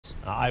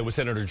Iowa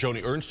Senator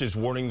Joni Ernst is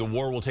warning the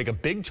war will take a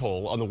big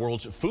toll on the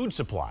world's food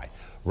supply.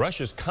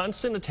 Russia's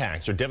constant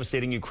attacks are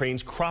devastating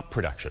Ukraine's crop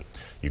production.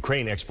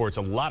 Ukraine exports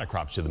a lot of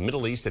crops to the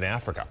Middle East and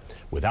Africa.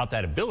 Without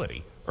that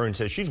ability, Ernst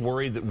says she's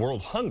worried that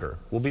world hunger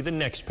will be the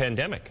next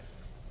pandemic.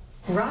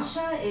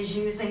 Russia is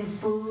using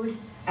food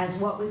as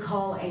what we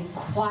call a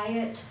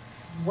quiet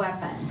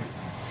weapon,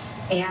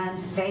 and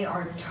they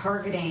are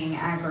targeting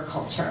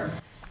agriculture.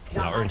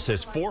 Now, Ernst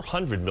says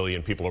 400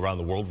 million people around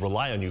the world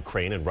rely on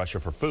Ukraine and Russia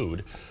for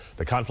food.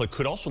 The conflict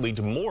could also lead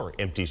to more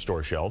empty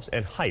store shelves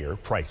and higher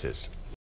prices.